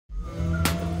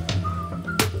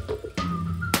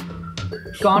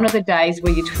Gone are the days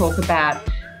where you talk about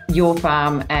your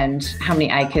farm and how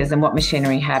many acres and what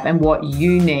machinery you have and what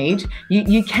you need.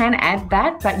 You can add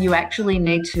that, but you actually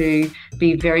need to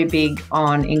be very big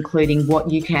on including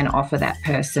what you can offer that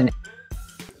person.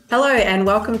 Hello and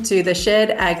welcome to the Shared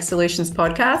Ag Solutions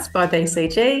podcast by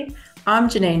BCG. I'm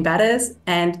Janine Batters,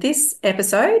 and this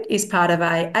episode is part of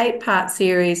a 8-part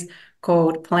series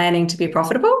called Planning to be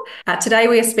Profitable. Today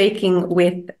we are speaking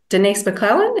with Denise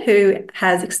McLellan, who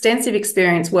has extensive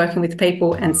experience working with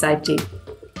people and safety.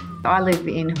 I live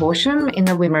in Horsham in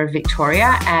the Wimmera of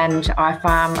Victoria, and I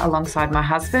farm alongside my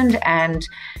husband, and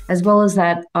as well as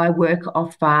that I work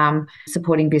off farm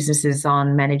supporting businesses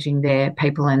on managing their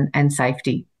people and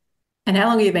safety. And how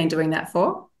long have you been doing that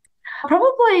for?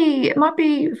 Probably, it might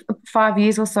be 5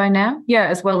 years or so now. Yeah,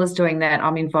 as well as doing that,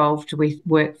 I'm involved with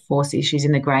workforce issues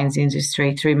in the grains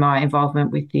industry through my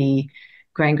involvement with the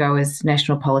Grain Growers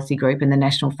National Policy Group and the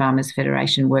National Farmers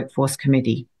Federation Workforce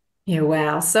Committee. Yeah,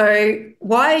 wow. So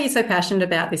why are you so passionate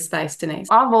about this space, Denise?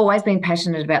 I've always been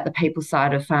passionate about the people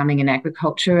side of farming and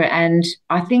agriculture, and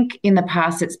I think in the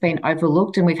past it's been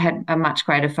overlooked, and we've had a much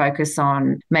greater focus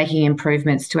on making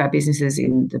improvements to our businesses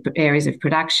in the areas of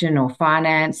production or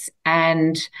finance.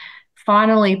 And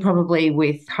finally, probably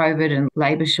with COVID and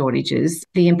labour shortages,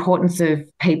 the importance of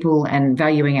people and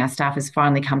valuing our staff has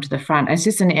finally come to the front. It's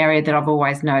just an area that I've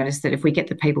always noticed that if we get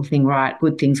the people thing right,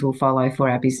 good things will follow for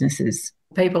our businesses.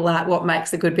 People are what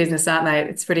makes a good business, aren't they?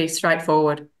 It's pretty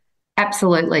straightforward.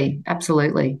 Absolutely,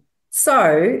 absolutely.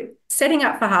 So setting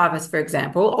up for harvest, for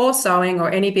example, or sowing or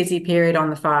any busy period on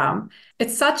the farm,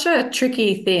 it's such a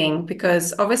tricky thing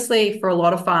because obviously for a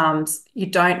lot of farms, you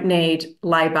don't need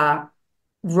labour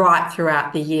right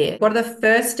throughout the year. What are the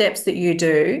first steps that you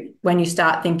do when you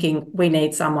start thinking we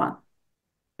need someone?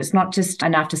 It's not just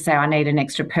enough to say, I need an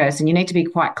extra person. You need to be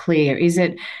quite clear. Is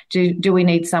it, do we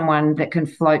need someone that can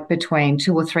float between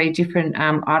 2 or 3 different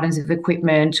items of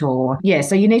equipment? Or,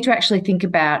 so you need to actually think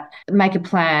about, make a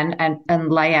plan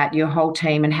and lay out your whole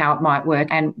team and how it might work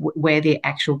and where the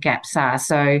actual gaps are.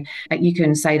 So you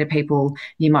can say to people,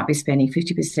 you might be spending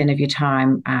 50% of your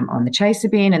time on the chaser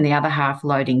bin and the other half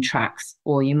loading trucks,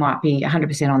 or you might be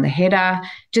 100% on the header.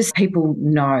 Just people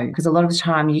know, because a lot of the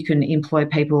time you can employ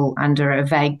people under a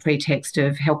vague pretext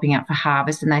of helping out for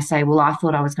harvest, and they say, well, I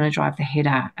thought I was going to drive the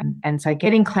header. And so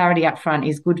getting clarity up front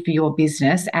is good for your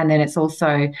business, and then it's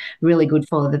also really good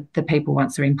for the people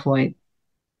once they're employed.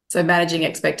 So managing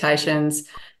expectations,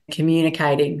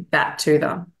 communicating that to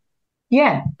them.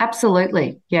 Yeah,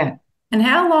 absolutely. Yeah. And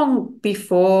how long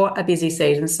before a busy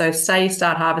season? So say you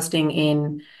start harvesting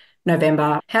in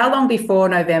November, how long before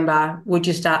November would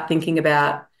you start thinking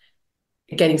about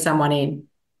getting someone in?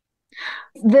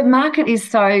 The market is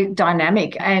so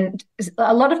dynamic, and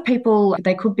a lot of people,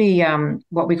 they could be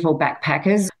what we call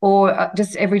backpackers or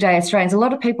just everyday Australians. A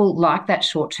lot of people like that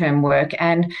short-term work,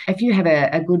 and if you have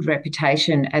a good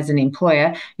reputation as an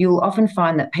employer, you'll often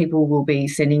find that people will be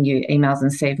sending you emails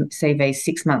and CVs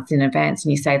 6 months in advance,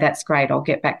 and you say, that's great, I'll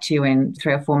get back to you in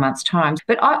 3 or 4 months' time.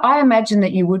 But I imagine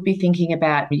that you would be thinking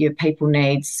about your people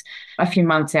needs a few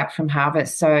months out from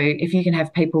harvest. So if you can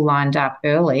have people lined up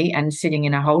early and sitting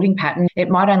in a holding pattern, it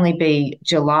might only be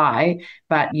July,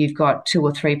 but you've got 2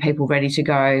 or 3 people ready to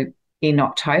go in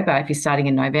October. If you're starting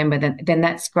in November, then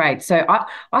that's great. So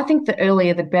I think the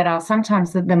earlier the better.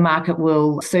 Sometimes the market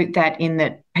will suit that, in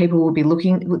that people will be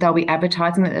looking, they'll be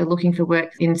advertising that they're looking for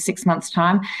work in 6 months'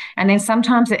 time. And then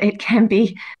sometimes it can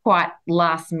be quite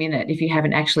last minute if you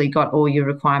haven't actually got all your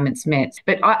requirements met.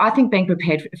 But I think being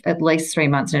prepared for at least 3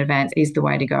 months in advance is the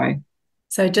way to go.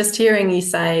 So just hearing you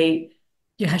say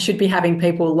you should be having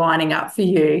people lining up for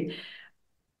you,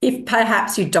 if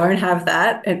perhaps you don't have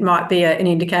that, it might be an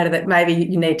indicator that maybe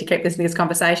you need to keep listening to this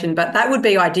conversation, but that would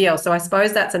be ideal. So I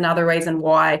suppose that's another reason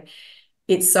why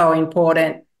it's so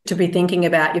important to be thinking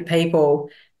about your people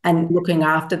and looking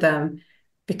after them,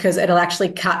 because it'll actually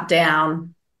cut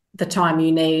down the time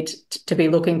you need to be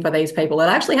looking for these people.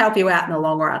 It'll actually help you out in the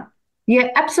long run. Yeah,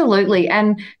 absolutely.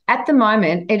 And at the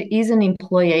moment, it is an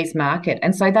employees market.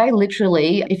 And so they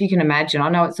literally, if you can imagine, I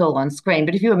know it's all on screen,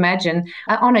 but if you imagine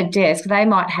on a desk, they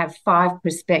might have 5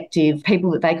 prospective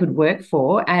people that they could work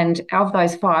for. And of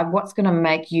those 5, what's going to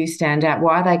make you stand out?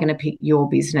 Why are they going to pick your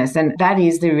business? And that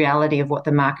is the reality of what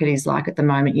the market is like at the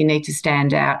moment. You need to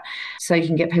stand out so you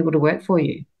can get people to work for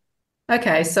you.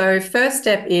 Okay, so first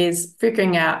step is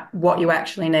figuring out what you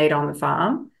actually need on the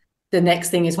farm. The next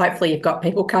thing is hopefully you've got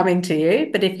people coming to you.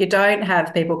 But if you don't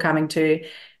have people coming to you,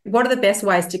 what are the best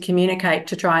ways to communicate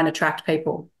to try and attract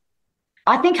people?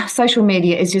 I think social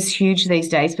media is just huge these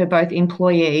days for both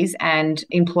employees and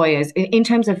employers in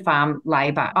terms of farm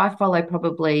labour. I follow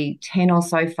probably 10 or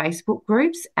so Facebook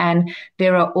groups, and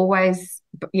there are always,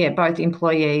 yeah, both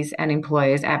employees and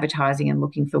employers advertising and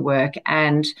looking for work.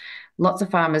 And lots of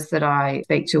farmers that I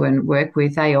speak to and work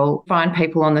with, they all find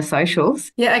people on the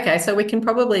socials. Yeah, okay. So we can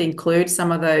probably include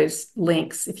some of those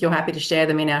links if you're happy to share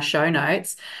them in our show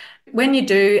notes. When you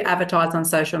do advertise on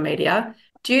social media,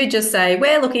 do you just say,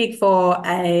 we're looking for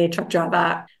a truck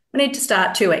driver? We need to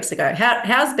start 2 weeks ago.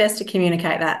 How's best to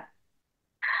communicate that?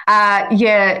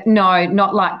 Yeah, no,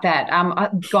 not like that.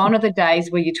 Gone are the days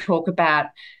where you talk about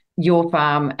your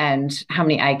farm and how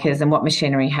many acres and what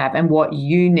machinery you have and what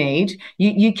you need.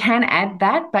 You can add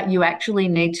that, but you actually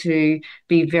need to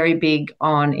be very big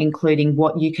on including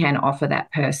what you can offer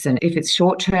that person, if it's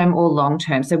short term or long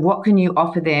term. So what can you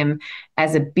offer them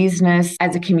as a business,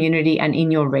 as a community, and in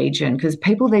your region? Because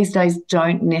people these days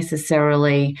don't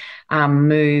necessarily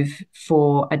move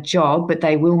for a job, but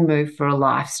they will move for a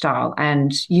lifestyle.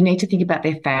 And you need to think about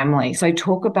their family. So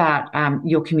talk about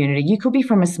your community. You could be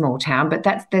from a small town, but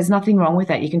there's nothing wrong with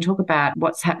that. You can talk about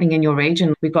what's happening in your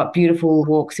region. We've got beautiful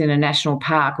walks in a national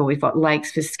park, or we've got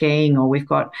lakes for skiing, or we've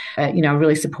got a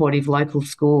really supportive local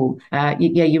school.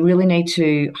 You really need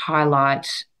to highlight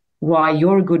why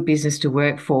you're a good business to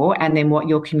work for, and then what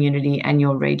your community and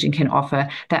your region can offer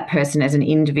that person as an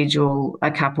individual, a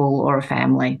couple, or a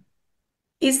family.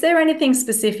 Is there anything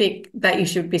specific that you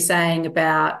should be saying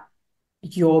about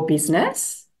your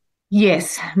business?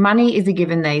 Yes, money is a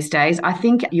given these days. I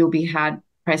think you'll be hard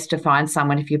pressed to find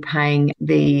someone if you're paying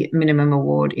the minimum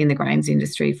award in the grains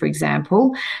industry, for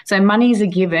example. So money is a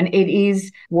given. It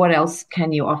is, what else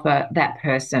can you offer that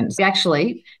person?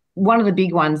 Actually, one of the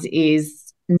big ones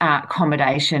is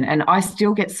accommodation. And I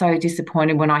still get so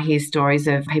disappointed when I hear stories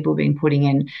of people being putting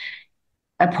in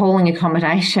appalling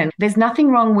accommodation. There's nothing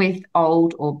wrong with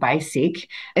old or basic,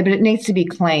 but it needs to be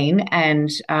clean.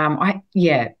 And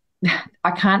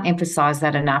I can't emphasize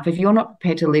that enough. If you're not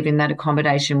prepared to live in that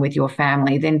accommodation with your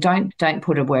family, then don't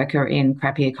put a worker in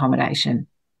crappy accommodation.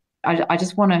 I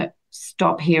just want to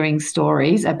stop hearing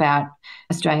stories about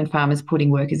Australian farmers putting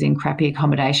workers in crappy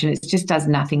accommodation. It just does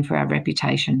nothing for our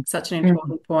reputation. Such an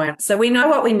important point. So we know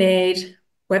what we need.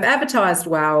 We've advertised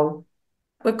well.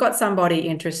 We've got somebody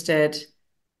interested.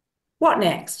 What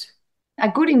next? A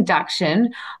good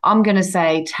induction, I'm going to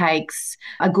say, takes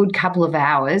a good couple of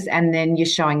hours, and then you're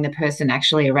showing the person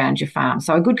actually around your farm.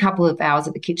 So a good couple of hours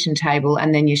at the kitchen table,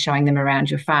 and then you're showing them around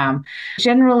your farm.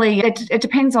 Generally, it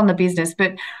depends on the business,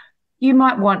 but you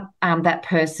might want that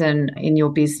person in your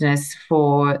business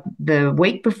for the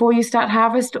week before you start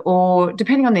harvest, or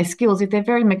depending on their skills, if they're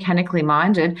very mechanically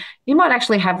minded, you might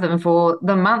actually have them for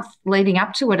the month leading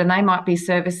up to it, and they might be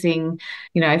servicing,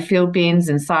 field bins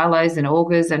and silos and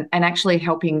augers, and actually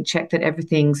helping check that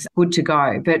everything's good to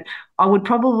go. But I would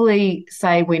probably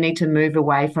say we need to move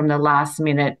away from the last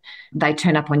minute. They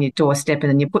turn up on your doorstep and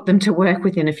then you put them to work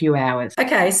within a few hours.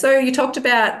 Okay, so you talked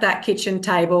about that kitchen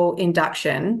table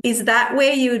induction. Is that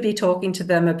where you would be talking to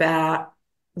them about,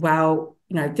 well,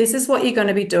 this is what you're going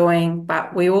to be doing,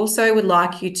 but we also would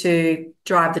like you to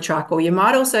drive the truck, or you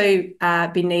might also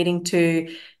be needing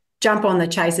to jump on the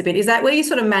chase a bit. Is that where you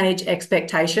sort of manage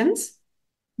expectations?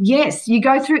 Yes, you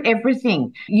go through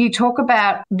everything. You talk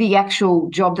about the actual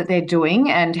job that they're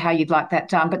doing and how you'd like that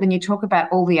done, but then you talk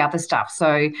about all the other stuff.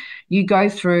 So you go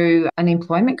through an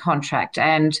employment contract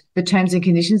and the terms and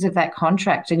conditions of that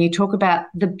contract, and you talk about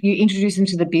you introduce them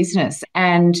to the business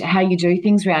and how you do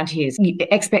things around here.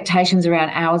 Expectations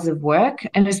around hours of work,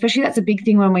 and especially that's a big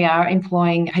thing when we are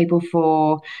employing people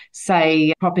for,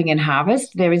 say, cropping and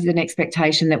harvest. There is an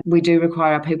expectation that we do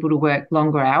require our people to work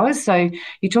longer hours. So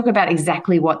you talk about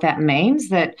exactly what that means,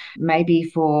 that maybe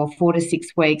for 4 to 6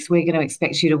 weeks, we're going to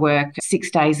expect you to work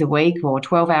 6 days a week or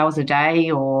 12 hours a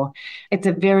day, or it's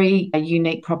a very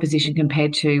unique proposition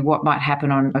compared to what might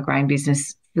happen on a grain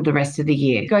business for the rest of the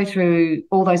year. Go through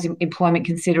all those employment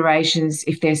considerations.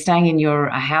 If they're staying in your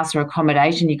house or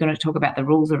accommodation, you're going to talk about the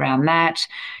rules around that.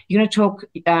 You're going to talk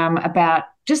about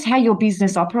just how your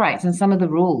business operates and some of the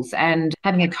rules, and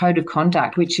having a code of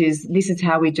conduct, which is, this is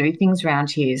how we do things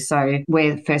around here. So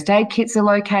where first aid kits are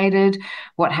located,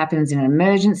 what happens in an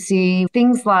emergency,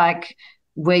 things like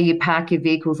where you park your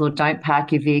vehicles or don't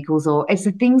park your vehicles, or it's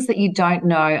the things that you don't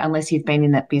know unless you've been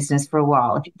in that business for a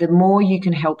while. The more you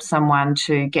can help someone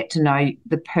to get to know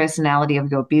the personality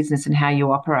of your business and how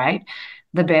you operate,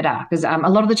 the better. Because a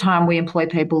lot of the time we employ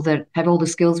people that have all the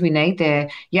skills we need.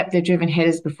 They've driven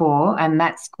headers before, and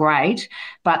that's great,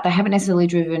 but they haven't necessarily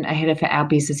driven a header for our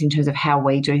business in terms of how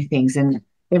we do things. And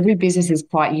every business is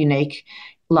quite unique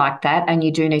like that, and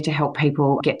you do need to help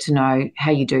people get to know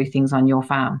how you do things on your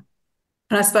farm.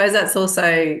 And I suppose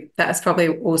that's probably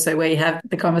also where you have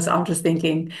the conversation. I'm just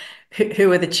thinking,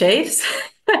 who are the chiefs?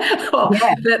 Or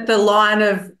Yeah. the line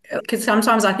of, because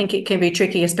sometimes I think it can be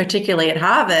tricky, particularly at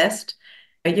harvest.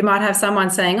 You might have someone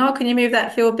saying, "Oh, can you move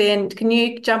that field bin? Can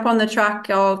you jump on the truck?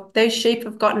 Oh, those sheep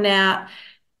have gotten out."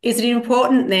 Is it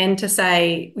important then to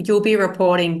say you'll be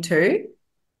reporting to?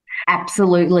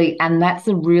 Absolutely. And that's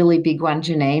a really big one,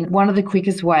 Janine. One of the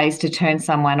quickest ways to turn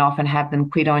someone off and have them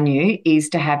quit on you is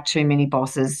to have too many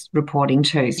bosses reporting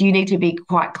to. So you need to be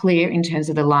quite clear in terms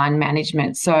of the line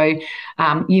management. So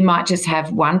you might just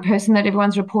have one person that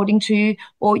everyone's reporting to,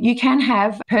 or you can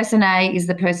have person A is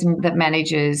the person that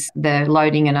manages the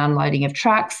loading and unloading of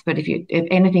trucks. But if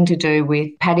anything to do with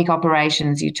paddock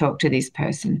operations, you talk to this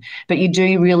person. But you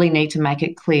do really need to make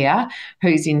it clear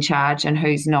who's in charge and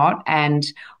who's not. And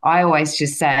I always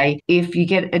just say, if you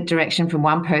get a direction from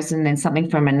one person, then something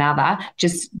from another,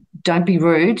 just don't be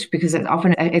rude, because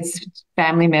it's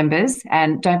family members,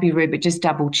 and don't be rude, but just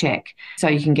double check so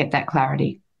you can get that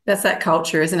clarity. That's that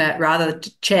culture, isn't it? Rather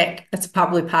to check. That's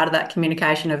probably part of that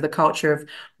communication of the culture of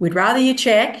we'd rather you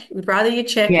check and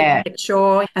Yeah. make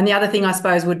sure. And the other thing I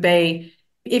suppose would be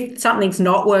if something's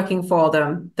not working for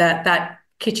them, that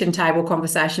kitchen table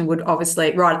conversation would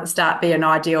obviously right at the start be an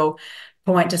ideal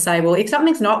point to say, well, if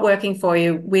something's not working for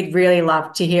you, we'd really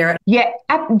love to hear it. Yeah,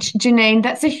 Janine,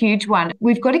 that's a huge one.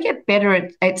 We've got to get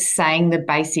better at saying the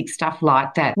basic stuff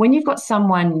like that. When you've got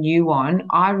someone new on,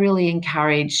 I really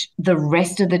encourage the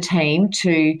rest of the team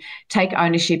to take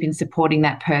ownership in supporting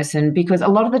that person, because a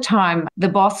lot of the time the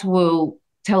boss will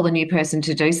tell the new person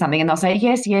to do something and they'll say,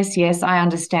 yes, yes, yes, I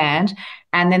understand.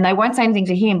 And then they won't say anything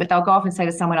to him, but they'll go off and say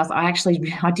to someone else, I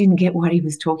didn't get what he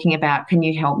was talking about. Can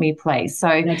you help me, please? So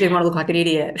And I didn't want to look like an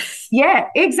idiot. yeah,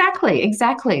 exactly,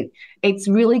 exactly. It's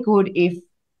really good if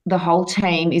the whole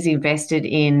team is invested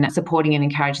in supporting and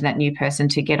encouraging that new person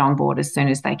to get on board as soon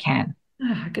as they can.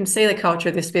 I can see the culture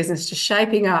of this business just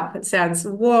shaping up. It sounds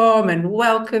warm and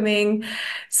welcoming.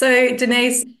 So,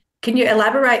 Denise, can you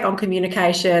elaborate on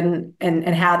communication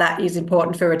and how that is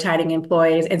important for retaining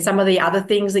employees and some of the other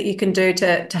things that you can do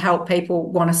to help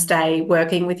people want to stay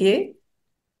working with you?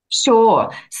 Sure.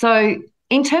 So,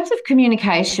 in terms of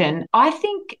communication, I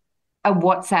think a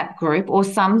WhatsApp group or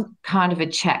some kind of a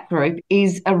chat group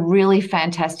is a really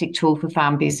fantastic tool for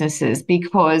farm businesses,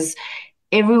 because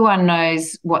everyone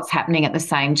knows what's happening at the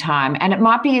same time. And it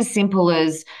might be as simple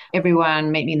as everyone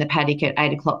meet me in the paddock at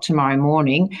 8 o'clock tomorrow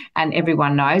morning, and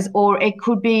everyone knows, or it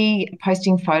could be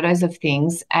posting photos of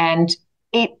things. And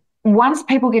it once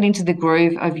people get into the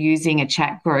groove of using a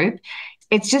chat group,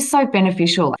 it's just so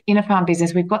beneficial. In a farm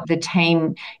business, we've got the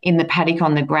team in the paddock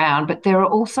on the ground, but there are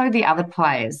also the other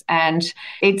players. And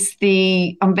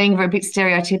I'm being a bit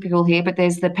stereotypical here, but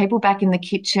there's the people back in the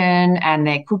kitchen, and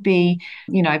there could be,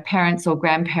 parents or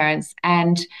grandparents.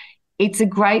 And it's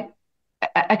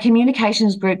a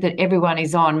communications group that everyone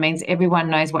is on means everyone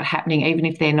knows what's happening, even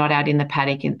if they're not out in the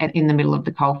paddock in the middle of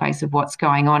the coalface of what's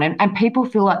going on. And people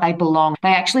feel like they belong. They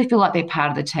actually feel like they're part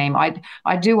of the team.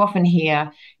 I do often hear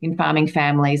in farming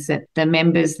families that the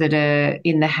members that are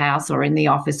in the house or in the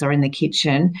office or in the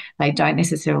kitchen, they don't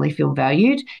necessarily feel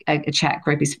valued. A chat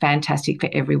group is fantastic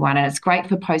for everyone. And it's great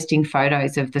for posting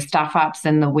photos of the stuff ups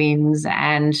and the wins,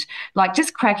 and like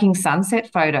just cracking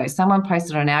sunset photos. Someone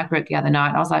posted on our group the other night,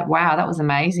 and I was like, wow, that was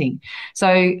amazing.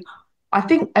 So I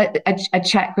think a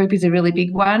chat group is a really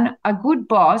big one. A good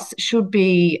boss should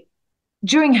be,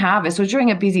 during harvest or during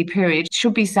a busy period,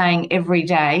 should be saying every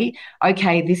day,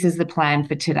 okay, this is the plan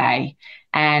for today.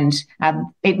 And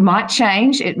it might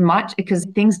change, because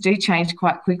things do change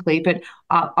quite quickly. But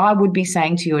I would be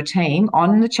saying to your team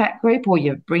on the chat group, or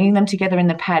you're bringing them together in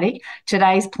the paddock,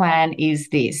 today's plan is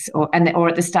this, or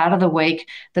at the start of the week,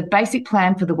 the basic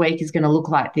plan for the week is going to look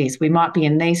like this. We might be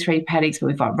in these 3 paddocks, but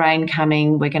we've got rain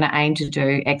coming. We're going to aim to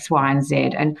do X, Y, and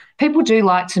Z. And people do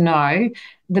like to know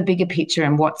the bigger picture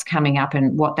and what's coming up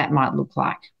and what that might look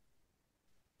like.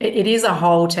 It is a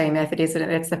whole team effort, isn't it?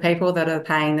 It's the people that are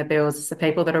paying the bills, it's the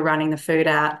people that are running the food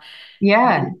out.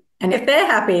 Yeah. And if they're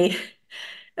happy,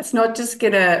 it's not just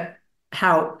going to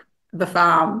help the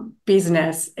farm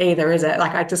business either, is it?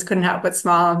 Like, I just couldn't help but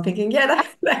smile. I'm thinking, yeah,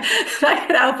 that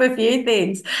could help a few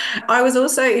things. I was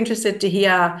also interested to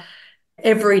hear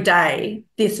every day,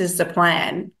 this is the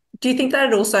plan. Do you think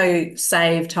that would also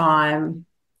save time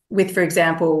with, for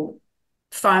example,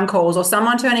 phone calls or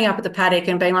someone turning up at the paddock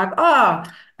and being like, oh,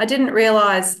 I didn't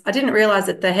realize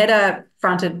that the header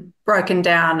front had broken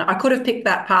down. I could have picked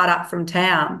that part up from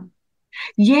town.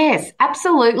 Yes,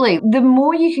 absolutely. The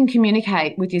more you can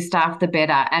communicate with your staff, the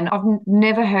better. And I've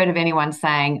never heard of anyone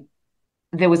saying,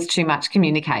 there was too much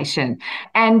communication.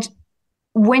 And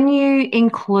when you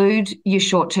include your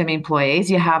short-term employees,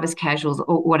 your harvest casuals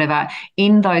or whatever,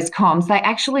 in those comms, they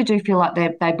actually do feel like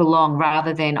they belong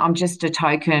rather than I'm just a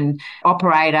token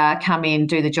operator, come in,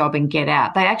 do the job and get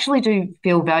out. They actually do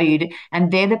feel valued,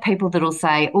 and they're the people that'll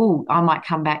say, oh, I might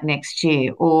come back next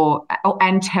year,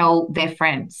 and tell their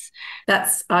friends.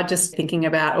 I'm just thinking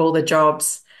about all the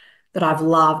jobs that I've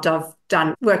loved. I've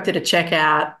worked at a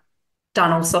checkout,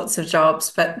 done all sorts of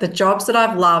jobs, but the jobs that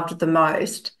I've loved the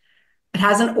most, it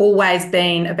hasn't always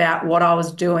been about what I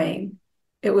was doing.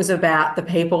 It was about the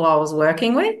people I was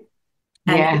working with.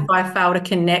 And if Yeah. I felt a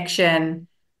connection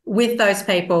with those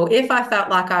people, if I felt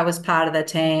like I was part of the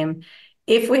team,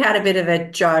 if we had a bit of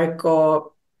a joke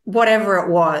or whatever it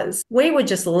was, we would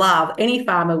just love, any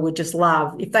farmer would just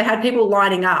love if they had people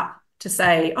lining up to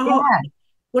say, oh,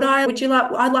 Yeah.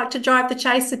 I'd like to drive the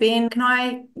chaser bin. Can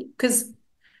I, because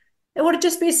it would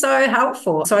just be so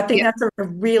helpful. So I think Yeah. that's a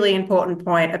really important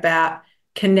point about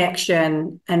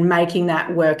connection and making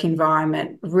that work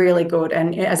environment really good.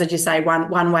 And as I just say,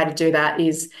 one way to do that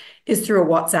is through a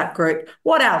WhatsApp group.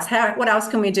 What else? What else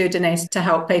can we do, Denise, to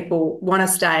help people want to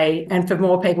stay and for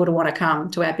more people to want to come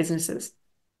to our businesses?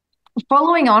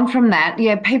 Following on from that,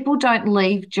 yeah, people don't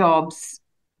leave jobs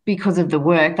because of the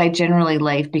work. They generally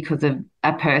leave because of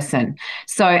a person.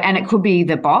 So, and it could be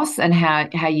the boss and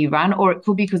how you run, or it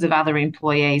could be because of other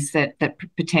employees that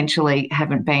potentially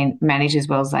haven't been managed as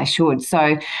well as they should.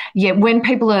 So, yeah, when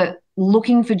people are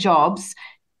looking for jobs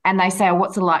and they say, oh,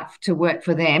 what's it like to work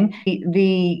for them?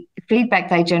 The feedback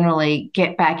they generally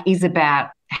get back is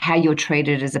about how you're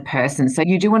treated as a person. So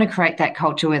you do want to create that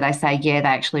culture where they say, yeah, they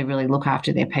actually really look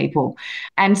after their people.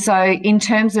 And so in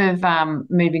terms of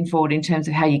moving forward, in terms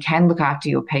of how you can look after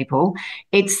your people,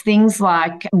 it's things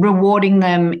like rewarding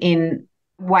them in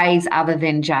ways other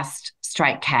than just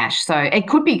straight cash. So it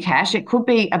could be cash, it could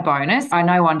be a bonus. I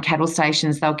know on cattle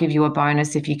stations, they'll give you a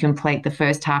bonus if you complete the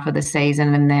first half of the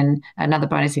season and then another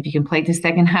bonus if you complete the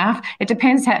second half. It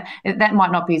depends how that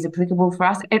might not be as applicable for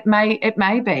us. It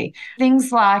may be.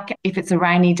 Things like if it's a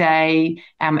rainy day,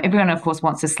 everyone of course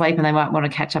wants to sleep and they might want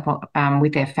to catch up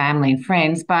with their family and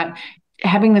friends, but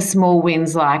having the small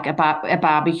wins like a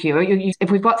barbecue.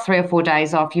 If we've got 3 or 4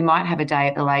 days off, you might have a day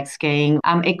at the lake skiing.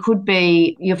 It could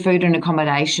be your food and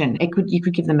accommodation. You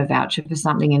could give them a voucher for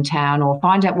something in town, or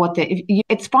find out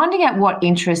it's finding out what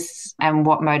interests and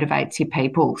what motivates your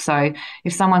people. So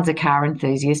if someone's a car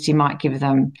enthusiast, you might give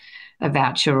them a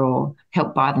voucher or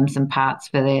help buy them some parts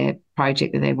for their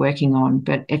project that they're working on.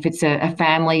 But if it's a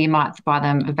family, you might buy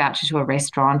them a voucher to a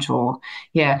restaurant or,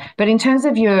 yeah. But in terms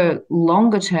of your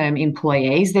longer term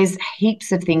employees, there's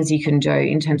heaps of things you can do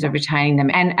in terms of retaining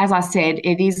them. And as I said,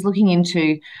 it is looking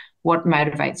into what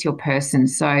motivates your person.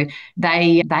 So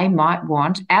they might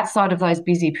want, outside of those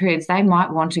busy periods, they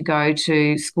might want to go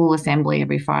to school assembly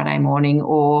every Friday morning,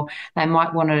 or they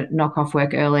might want to knock off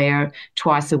work earlier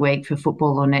twice a week for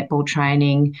football or netball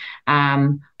training.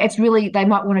 It's really, they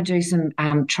might want to do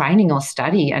some training or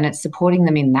study, and it's supporting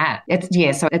them in that.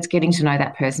 So it's getting to know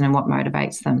that person and what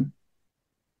motivates them.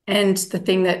 And the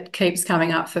thing that keeps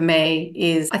coming up for me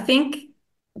is I think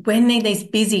when in these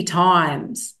busy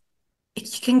times,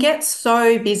 you can get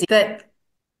so busy that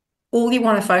all you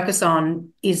want to focus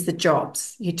on is the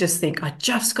jobs. You just think, I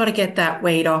just got to get that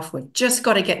weed off. We've just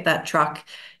got to get that truck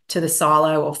to the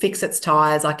silo or fix its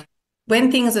tires. Like when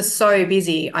things are so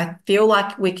busy, I feel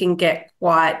like we can get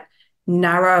quite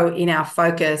narrow in our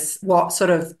focus, what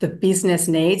sort of the business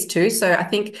needs to. So I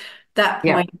think that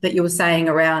Yeah. point that you were saying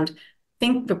around,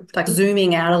 think like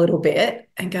zooming out a little bit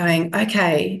and going,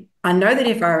 okay, I know that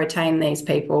if I retain these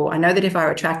people, I know that if I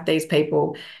attract these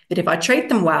people, that if I treat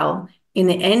them well, in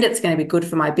the end, it's going to be good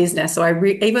for my business. So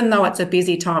even though it's a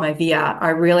busy time of year, I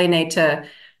really need to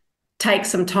take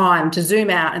some time to zoom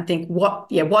out and think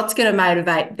what's going to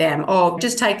motivate them, or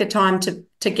just take the time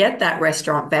to get that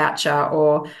restaurant voucher,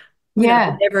 or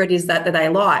Yeah. whatever it is that they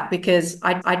like, because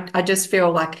I just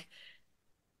feel like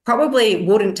probably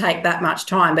wouldn't take that much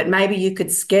time, but maybe you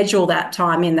could schedule that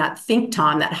time in that think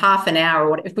time, that half an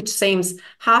hour, which seems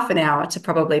half an hour to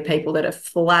probably people that are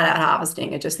flat out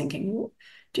harvesting are just thinking,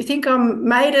 do you think I'm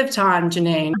made of time,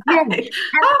 Janine? Yeah.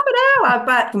 Half an hour.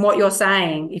 But from what you're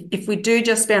saying, if we do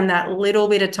just spend that little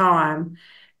bit of time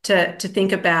to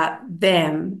think about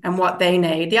them and what they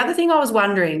need. The other thing I was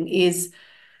wondering is,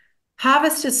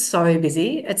 harvest is so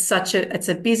busy. It's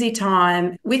a busy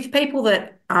time with people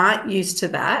that aren't used to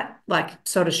that, like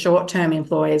sort of short-term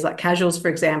employees, like casuals, for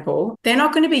example. They're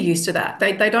not going to be used to that.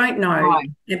 They don't know. Right.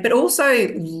 But also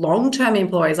long-term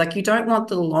employees, like you don't want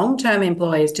the long-term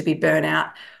employees to be burnt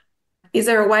out. Is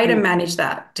there a way to manage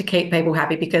that to keep people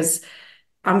happy? Because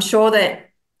I'm sure that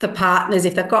the partners,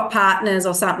 if they've got partners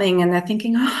or something and they're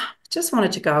thinking, oh, I just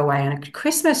wanted to go away on a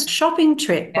Christmas shopping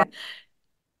trip.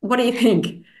 What do you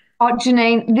think? Oh,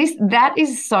 Janine, that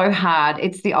is so hard.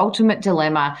 It's the ultimate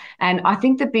dilemma. And I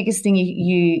think the biggest thing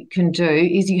you can do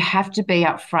is you have to be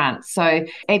upfront. So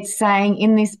it's saying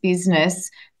in this business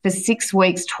for 6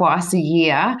 weeks, twice a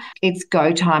year, it's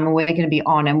go time and we're going to be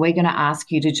on and we're going to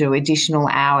ask you to do additional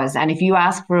hours. And if you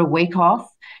ask for a week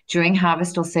off during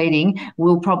harvest or seeding,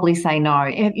 we'll probably say no.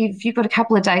 If you've got a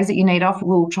couple of days that you need off,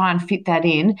 we'll try and fit that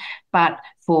in. But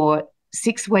for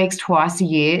 6 weeks, twice a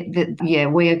year, that yeah,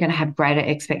 we are going to have greater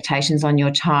expectations on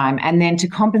your time. And then to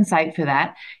compensate for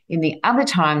that, in the other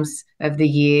times of the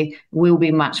year, we'll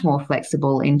be much more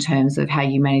flexible in terms of how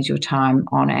you manage your time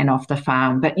on and off the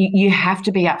farm. But you have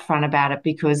to be upfront about it,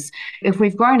 because if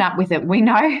we've grown up with it, we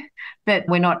know that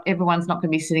everyone's not going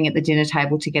to be sitting at the dinner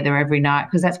table together every night,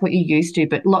 because that's what you're used to.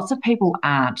 But lots of people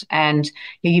aren't. And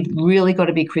you've really got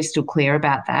to be crystal clear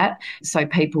about that so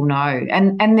people know.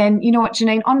 And then, you know what,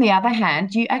 Janine, on the other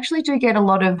hand, you actually do get a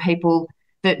lot of people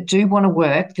that do want to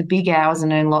work the big hours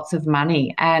and earn lots of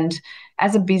money. And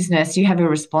as a business, you have a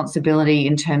responsibility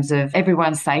in terms of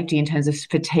everyone's safety, in terms of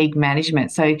fatigue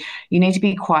management. So you need to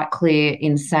be quite clear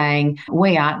in saying,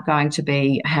 we aren't going to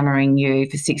be hammering you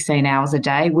for 16 hours a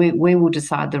day. We will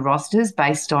decide the rosters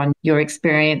based on your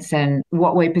experience and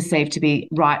what we perceive to be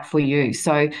right for you.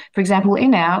 So, for example,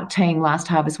 in our team last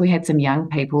harvest, we had some young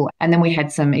people and then we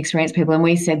had some experienced people, and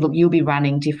we said, look, you'll be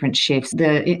running different shifts.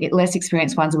 The less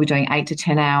experienced ones were doing 8 to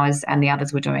 10 hours and the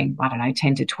others were doing, I don't know,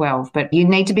 10 to 12. But you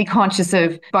need to be conscious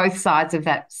of both sides of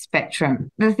that spectrum.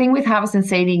 The thing with harvest and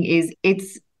seeding is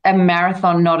it's a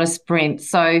marathon, not a sprint.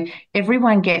 So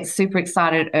everyone gets super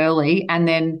excited early, and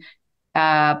then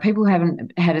people who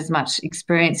haven't had as much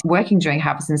experience working during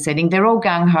harvest and seeding, they're all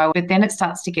gung-ho, but then it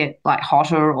starts to get like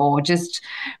hotter, or just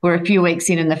we're a few weeks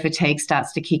in and the fatigue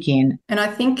starts to kick in. And I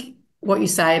think what you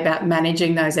say about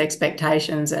managing those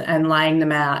expectations and laying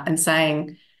them out and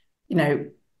saying, you know,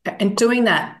 and doing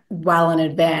that well in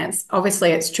advance.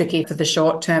 Obviously, it's tricky for the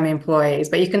short-term employees,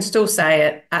 but you can still say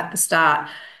it at the start.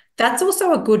 That's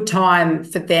also a good time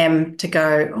for them to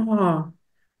go, oh,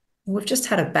 we've just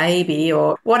had a baby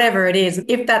or whatever it is.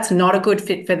 If that's not a good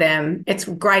fit for them, it's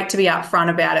great to be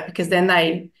upfront about it, because then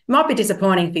it might be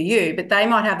disappointing for you, but they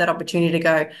might have that opportunity to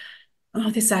go, oh,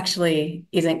 this actually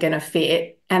isn't going to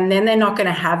fit. And then they're not going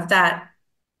to have that,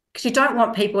 because you don't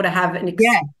want people to have an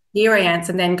experience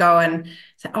and then go and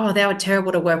say, oh, they were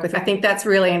terrible to work with. I think that's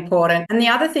really important. And the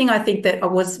other thing I think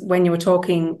that was when you were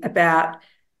talking about,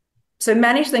 so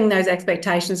managing those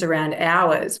expectations around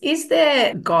hours, is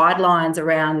there guidelines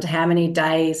around how many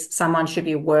days someone should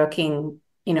be working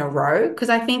in a row? Because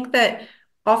I think that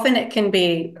often it can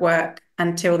be work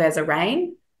until there's a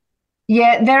rain.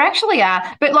 Yeah, there actually are.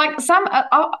 But like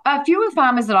a few of the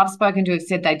farmers that I've spoken to have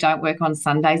said they don't work on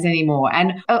Sundays anymore.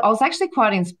 And I was actually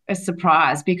quite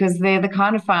surprised, because they're the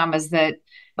kind of farmers that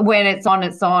when it's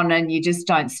on and you just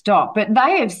don't stop. But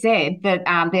they have said that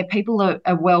their people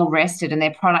are well rested and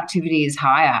their productivity is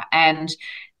higher. And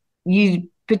you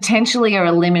potentially are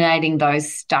eliminating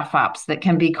those stuff ups that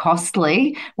can be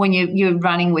costly when you're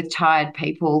running with tired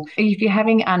people. If you're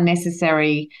having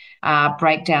unnecessary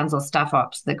breakdowns or stuff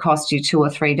ups that cost you 2 or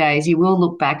 3 days, you will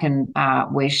look back and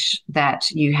wish that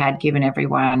you had given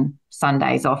everyone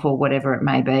Sundays off or whatever it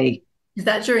may be. Is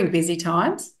that during busy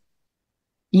times?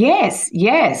 Yes,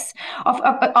 yes.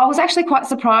 I was actually quite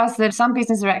surprised that some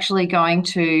businesses are actually going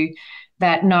to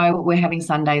that, no, we're having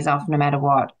Sundays off no matter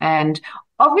what. And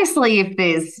obviously, if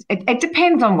it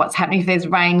depends on what's happening. If there's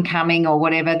rain coming or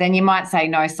whatever, then you might say,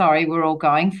 no, sorry, we're all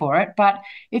going for it. But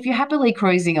if you're happily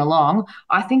cruising along,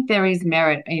 I think there is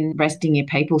merit in resting your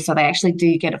people so they actually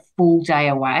do get a full day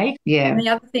away. Yeah. And the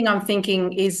other thing I'm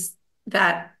thinking is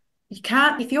that you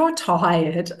can't, if you're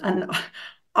tired, and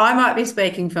I might be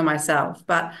speaking for myself,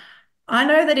 but I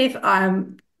know that if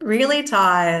I'm really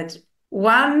tired,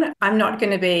 one, I'm not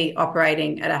going to be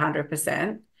operating at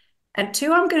 100%. And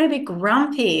two, I'm going to be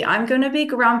grumpy. I'm going to be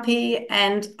grumpy,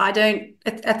 and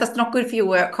that's not good for your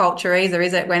work culture either,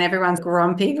 is it? When everyone's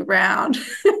grumpy around.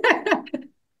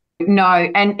 No,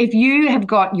 and if you have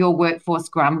got your workforce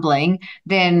grumbling,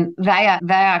 then they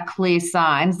are clear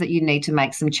signs that you need to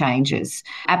make some changes.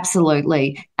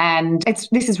 Absolutely. And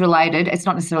this is related. It's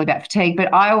not necessarily about fatigue,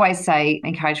 but I always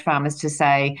encourage farmers to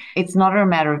say it's not a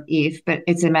matter of if, but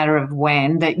it's a matter of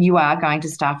when, that you are going to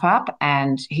stuff up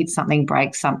and hit something,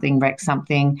 break something, wreck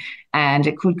something. And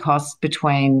it could cost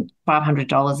between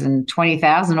 $500 and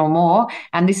 $20,000 or more.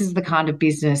 And this is the kind of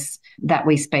business that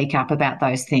we speak up about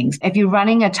those things. If you're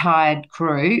running a tired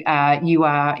crew, you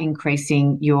are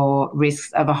increasing your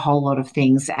risks of a whole lot of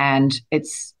things, and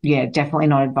it's, yeah, definitely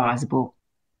not advisable.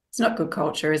 It's not good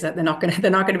culture, is it? They're not going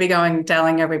to be going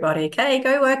telling everybody, okay,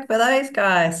 go work for those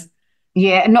guys.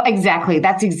 Yeah, not exactly.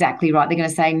 That's exactly right. They're going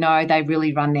to say, no, they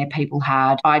really run their people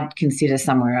hard. I'd consider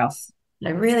somewhere else.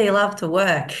 They really love to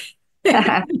work.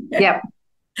 Yep.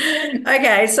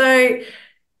 Okay, so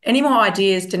any more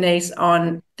ideas, Denise,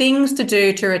 on things to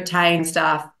do to retain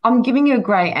staff? I'm giving you a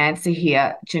great answer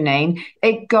here, Janine.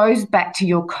 It goes back to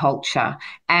your culture,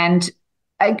 and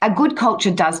a good culture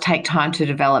does take time to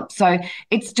develop. So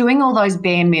it's doing all those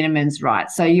bare minimums right.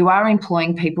 So you are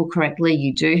employing people correctly.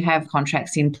 You do have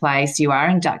contracts in place. You are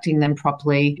inducting them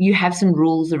properly. You have some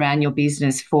rules around your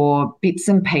business for bits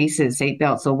and pieces,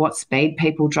 seatbelts or what speed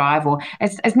people drive, or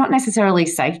it's not necessarily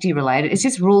safety related. It's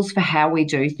just rules for how we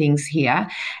do things here.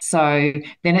 So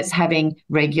then it's having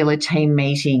regular team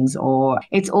meetings, or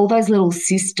it's all those little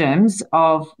systems.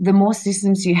 Of the more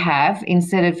systems you have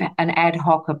instead of an ad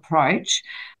hoc approach,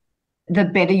 the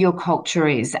better your culture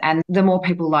is and the more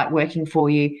people like working for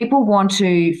you. People want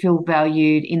to feel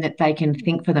valued in that they can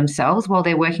think for themselves while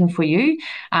they're working for you,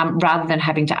 rather than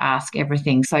having to ask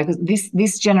everything. So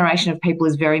this generation of people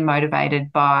is very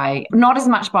motivated by, not as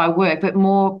much by work, but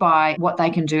more by what they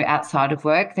can do outside of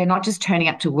work. They're not just turning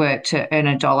up to work to earn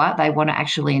a dollar. They want to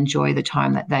actually enjoy the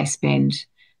time that they spend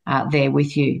there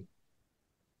with you.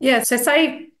 Yeah, so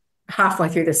say halfway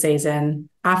through the season,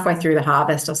 halfway through the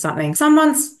harvest or something,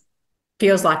 someone's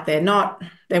feels like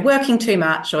they're working too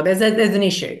much, or there's an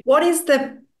issue. What is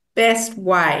the best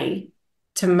way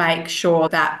to make sure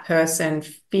that person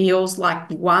feels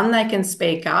like, one, they can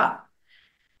speak up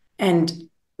and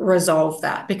resolve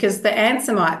that? Because the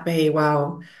answer might be,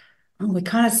 well, we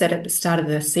kind of said at the start of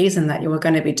the season that you were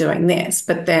going to be doing this,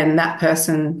 but then that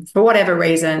person, for whatever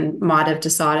reason, might have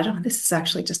decided, oh, this is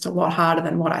actually just a lot harder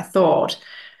than what I thought.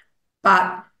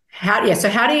 But so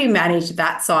how do you manage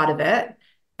that side of it?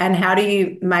 And how do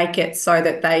you make it so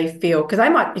that they feel, because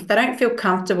if they don't feel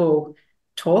comfortable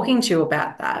talking to you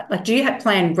about that, like, do you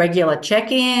plan regular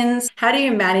check-ins? How do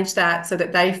you manage that so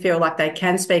that they feel like they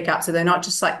can speak up, so they're not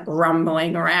just like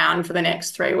grumbling around for the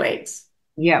next 3 weeks?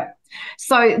 Yeah.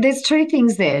 So there's two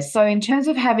things there. So in terms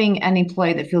of having an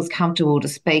employee that feels comfortable to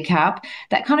speak up,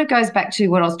 that kind of goes back to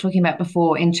what I was talking about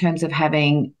before in terms of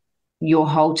having your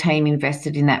whole team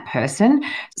invested in that person.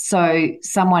 So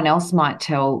someone else might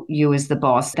tell you as the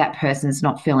boss, that person's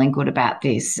not feeling good about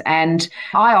this. And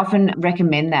I often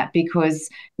recommend that, because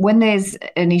when there's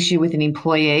an issue with an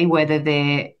employee, whether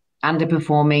they're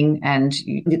underperforming and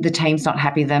the team's not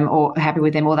happy with them,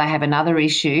 or they have another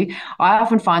issue, I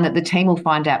often find that the team will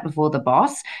find out before the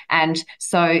boss. And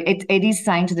so it is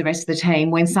saying to the rest of the team,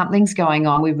 when something's going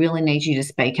on, we really need you to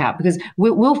speak up, because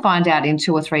we'll find out in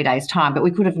 2 or 3 days' time, but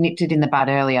we could have nipped it in the bud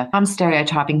earlier. I'm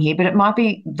stereotyping here, but it might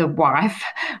be the wife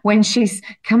when she's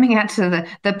coming out to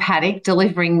the paddock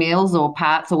delivering meals or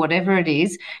parts or whatever it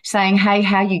is, saying, hey,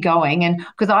 how are you going? And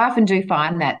because I often do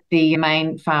find that the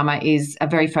main farmer is a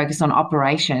very focused on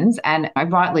operations, and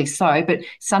rightly so, but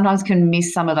sometimes can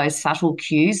miss some of those subtle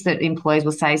cues that employees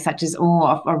will say, such as, oh,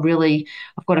 I've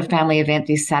got a family event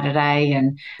this Saturday.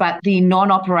 But the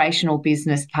non-operational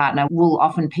business partner will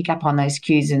often pick up on those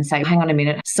cues and say, hang on a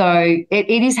minute. So it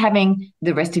is having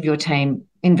the rest of your team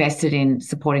invested in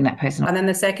supporting that person. And then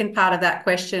the second part of that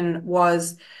question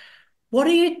was, what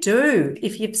do you do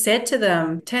if you've said to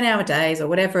them 10-hour days or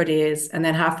whatever it is, and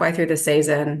then halfway through the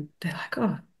season, they're like,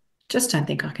 oh, just don't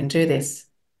think I can do this?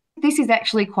 This is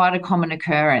actually quite a common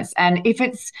occurrence. And if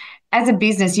it's, as a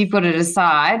business, you've got to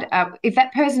decide if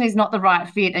that person is not the right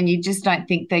fit and you just don't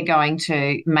think they're going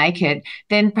to make it,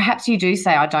 then perhaps you do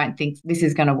say, I don't think this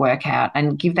is going to work out,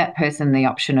 and give that person the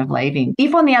option of leaving.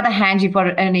 If, on the other hand, you've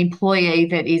got an employee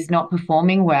that is not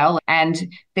performing well and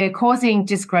they're causing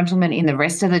disgruntlement in the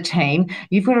rest of the team,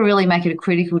 you've got to really make it a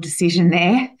critical decision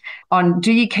there on,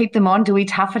 do you keep them on? Do we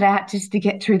tough it out just to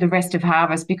get through the rest of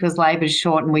harvest because labour's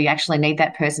short and we actually need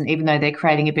that person, even though they're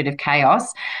creating a bit of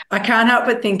chaos? I can't help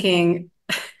but thinking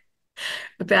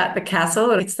about the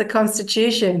castle. It's the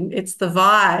constitution, it's the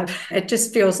vibe. It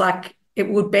just feels like it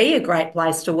would be a great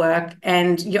place to work,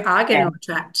 and you are going to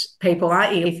attract people,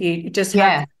 aren't you, if you just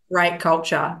have great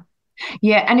culture.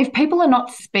 Yeah, and if people are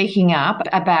not speaking up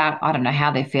about, I don't know, how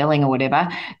they're feeling or whatever,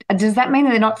 does that mean that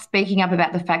they're not speaking up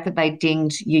about the fact that they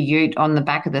dinged your ute on the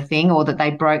back of the thing, or that they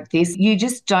broke this? You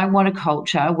just don't want a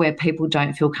culture where people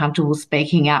don't feel comfortable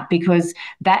speaking up, because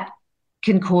that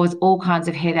can cause all kinds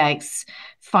of headaches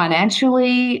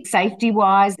financially, safety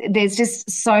wise. There's just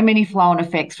so many flow-on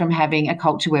effects from having a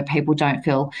culture where people don't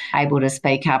feel able to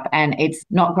speak up. And it's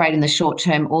not great in the short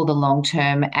term or the long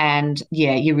term. And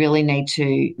yeah, you really need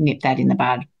to nip that in the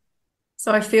bud.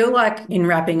 So I feel like, in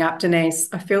wrapping up, Denise,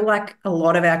 I feel like a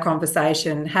lot of our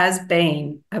conversation has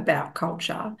been about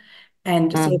culture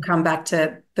and sort of come back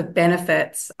to the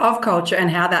benefits of culture and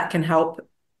how that can help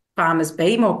farmers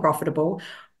be more profitable.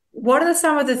 What are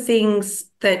some of the things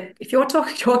that, if you're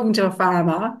talking to a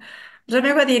farmer, I don't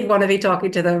know whether you'd want to be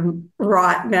talking to them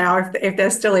right now if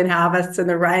they're still in harvest and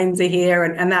the rains are here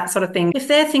and that sort of thing. If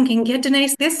they're thinking, yeah,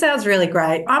 Denise, this sounds really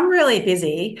great. I'm really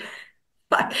busy.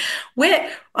 Like,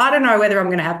 I don't know whether I'm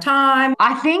going to have time.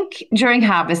 I think during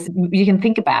harvest, you can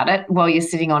think about it while you're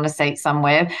sitting on a seat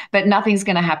somewhere, but nothing's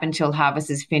going to happen till harvest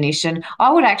is finished. And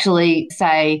I would actually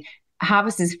say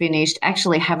harvest is finished,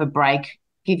 actually have a break,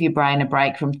 give your brain a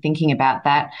break from thinking about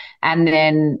that. And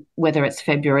then whether it's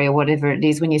February or whatever it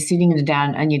is, when you're sitting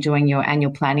down and you're doing your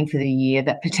annual planning for the year,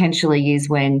 that potentially is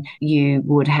when you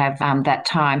would have that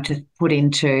time to put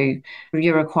into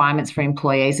your requirements for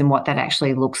employees and what that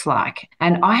actually looks like.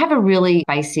 And I have a really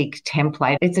basic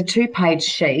template. It's a 2-page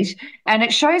sheet and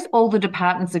it shows all the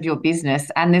departments of your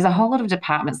business. And there's a whole lot of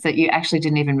departments that you actually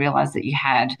didn't even realize that you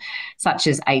had, such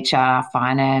as HR,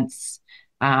 finance,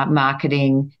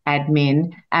 marketing,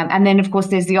 admin. And then, of course,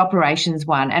 there's the operations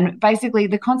one. And basically,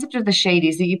 the concept of the sheet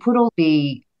is that you put all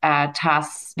the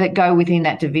tasks that go within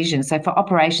that division. So for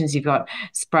operations, you've got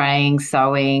spraying,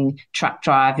 sowing, truck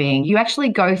driving. You actually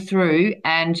go through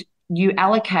and you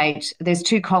allocate, there's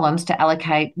 2 columns to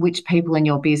allocate which people in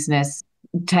your business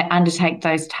to undertake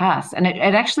those tasks. And it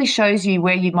actually shows you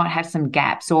where you might have some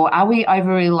gaps, or are we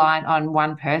over reliant on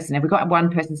one person? Have we got one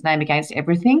person's name against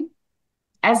everything?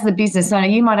 As the business owner,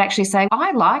 you might actually say,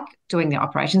 I like doing the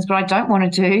operations, but I don't want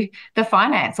to do the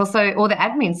finance or the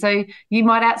admin. So you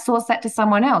might outsource that to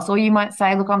someone else. Or you might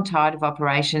say, look, I'm tired of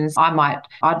operations. I'd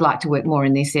like to work more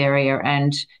in this area.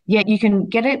 And yeah, you can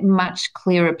get a much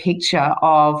clearer picture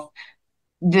of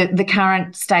the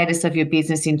current status of your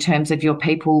business in terms of your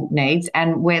people needs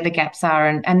and where the gaps are.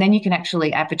 And then you can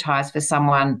actually advertise for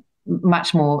someone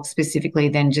much more specifically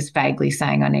than just vaguely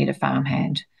saying, I need a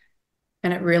farmhand.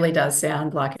 And it really does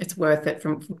sound like it's worth it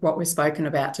from what we've spoken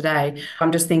about today.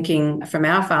 I'm just thinking from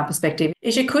our farm perspective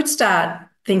is you could start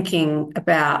thinking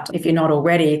about, if you're not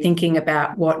already, thinking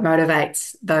about what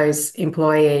motivates those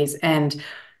employees. And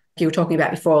you were talking about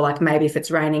before, like maybe if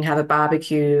it's raining, have a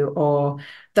barbecue, or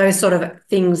those sort of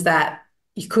things that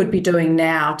you could be doing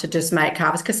now to just make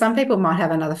harvest, because some people might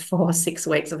have another 4 or 6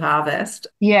 weeks of harvest.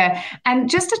 Yeah. And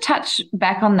just to touch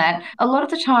back on that, a lot of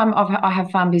the time I have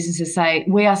farm businesses say,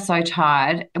 we are so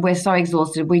tired, we're so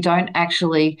exhausted, we don't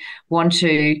actually want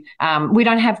to, we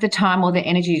don't have the time or the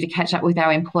energy to catch up with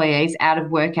our employees out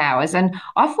of work hours. And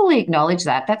I fully acknowledge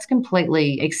that. That's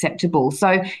completely acceptable.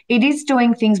 So it is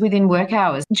doing things within work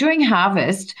hours. During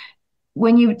harvest,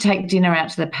 when you take dinner out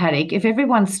to the paddock, if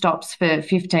everyone stops for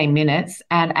 15 minutes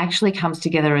and actually comes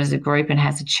together as a group and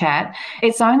has a chat,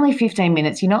 it's only 15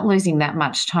 minutes. You're not losing that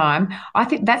much time. I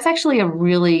think that's actually a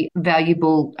really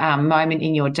valuable moment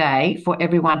in your day for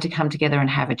everyone to come together and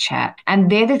have a chat. And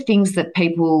they're the things that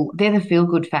they're the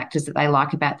feel-good factors that they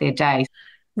like about their day.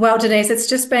 Well, Denise, it's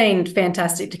just been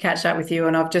fantastic to catch up with you,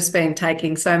 and I've just been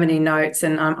taking so many notes,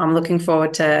 and I'm looking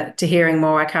forward to hearing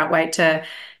more. I can't wait to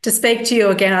speak to you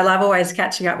again. I love always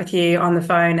catching up with you on the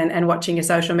phone and watching your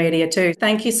social media too.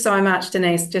 Thank you so much,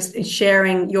 Denise, just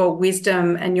sharing your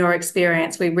wisdom and your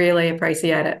experience. We really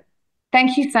appreciate it.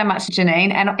 Thank you so much,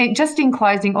 Janine. And just in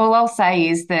closing, all I'll say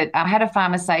is that I had a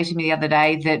farmer say to me the other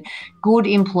day that good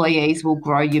employees will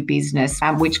grow your business,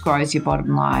 which grows your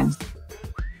bottom line.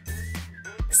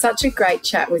 Such a great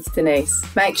chat with Denise.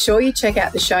 Make sure you check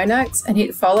out the show notes and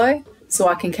hit follow so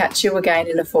I can catch you again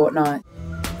in a fortnight.